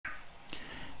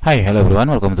Hi, hello everyone,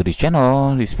 welcome to this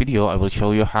channel. This video I will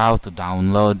show you how to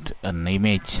download an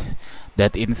image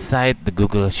that inside the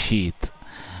Google Sheet.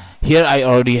 Here I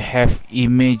already have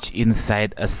image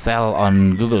inside a cell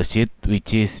on Google Sheet,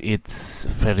 which is its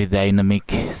very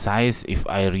dynamic size. If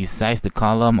I resize the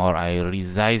column or I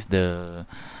resize the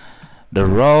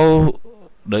row,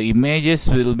 the images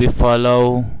will be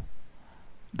follow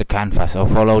the canvas or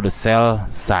follow the cell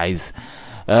size.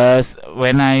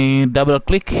 When I double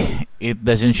click, it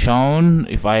doesn't show.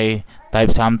 If I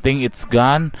type something, it's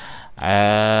gone.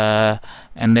 And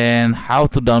then how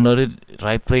to download it?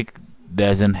 Right click,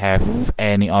 doesn't have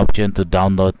any option to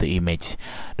download the image.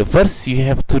 The first you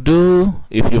have to do,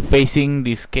 if you're facing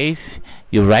this case,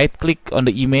 you right click on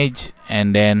the image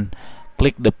and then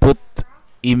click the put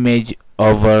image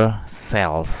over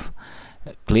cells.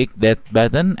 Click that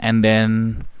button and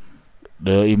then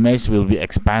the image will be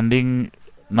expanding.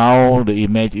 Now the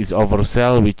image is over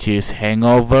cell, which is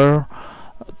hangover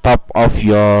top of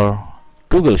your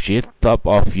Google Sheet, top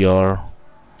of your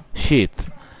sheet.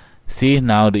 See,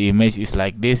 now the image is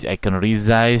like this. I can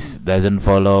resize, doesn't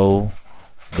follow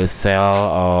the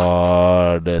cell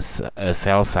or the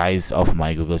cell size of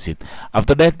my Google Sheet.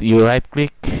 After that, you right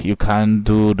click. You can't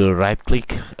do the right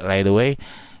click right away.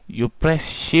 You press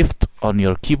shift on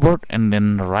your keyboard and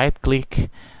then right click.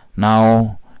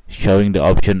 Now showing the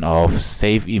option of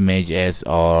save image as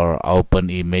or open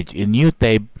image in new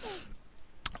tab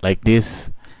like this.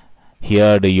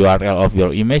 Here the URL of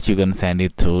your image, you can send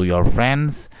it to your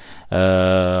friends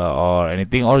or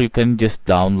anything, or you can just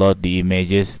download the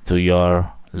images to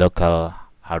your local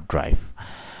hard drive.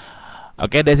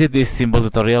 Okay, that's it, this simple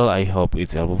tutorial. I hope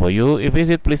it's helpful for you. If it's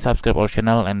it, please subscribe our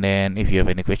channel, and then if you have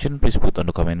any question, please put on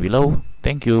the comment below.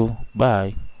 Thank you,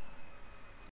 bye.